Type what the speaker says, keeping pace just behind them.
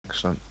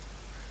Excellent.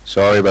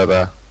 Sorry about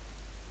that.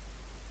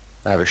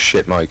 I have a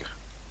shit mic.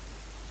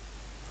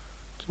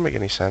 Doesn't make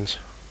any sense.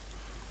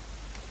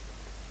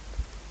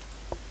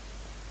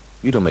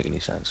 You don't make any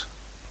sense.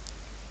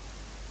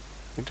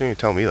 You didn't even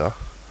tell me that.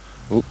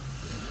 Oop.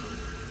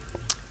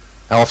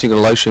 How often are you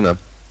gonna live stream them?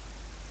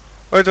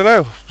 I don't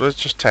know. It's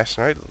just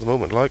testing out at the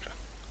moment, like.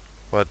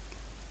 But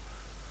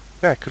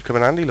yeah, it could come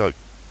in handy, like.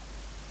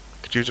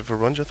 Could use it for a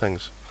bunch of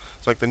things.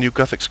 It's like the new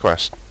Gothics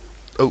quest.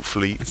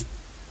 Hopefully,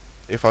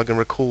 if I can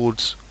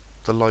record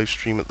the live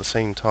stream at the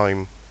same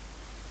time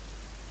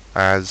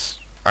as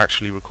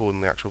actually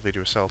recording the actual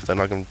video itself, then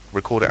I can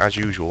record it as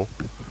usual,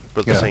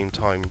 but at the same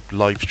time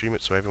live stream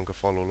it so everyone can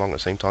follow along at the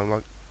same time,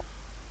 like.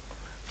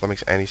 If that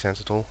makes any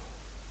sense at all.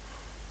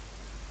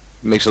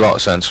 Makes a lot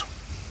of sense.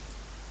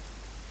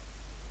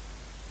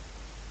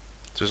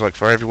 So it's like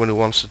for everyone who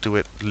wants to do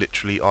it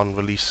literally on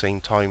release same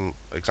time,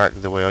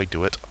 exactly the way I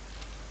do it,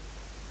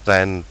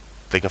 then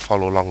they can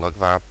follow along like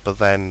that. But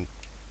then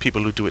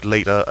people who do it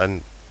later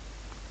and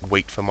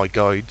wait for my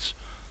guides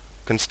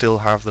can still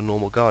have the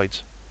normal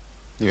guides.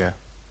 Yeah.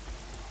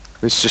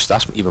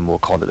 That's even more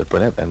content to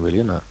bring out then, really,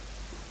 isn't it?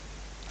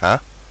 Huh?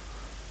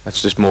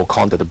 That's just more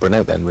content to bring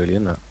out then, really,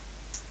 isn't it?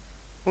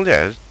 Well,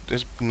 yeah,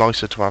 it's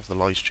nicer to have the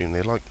live stream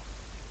there, like.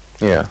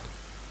 Yeah.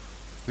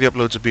 The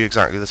uploads would be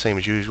exactly the same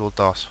as usual,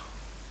 DOS.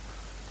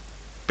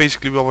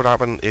 Basically what would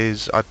happen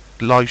is I'd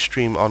live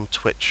stream on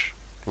Twitch,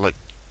 like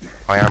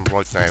I am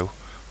right now.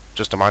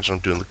 Just imagine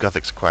I'm doing the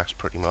Gothics quest,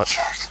 pretty much.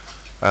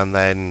 And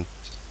then,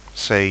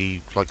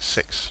 say, like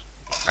 6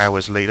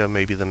 hours later,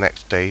 maybe the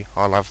next day,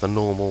 I'll have the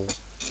normal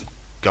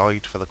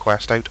guide for the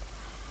quest out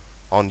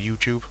on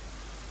YouTube.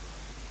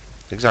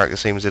 Exactly the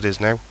same as it is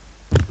now.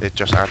 It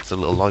just adds the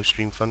little live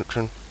stream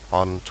function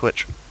on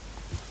Twitch.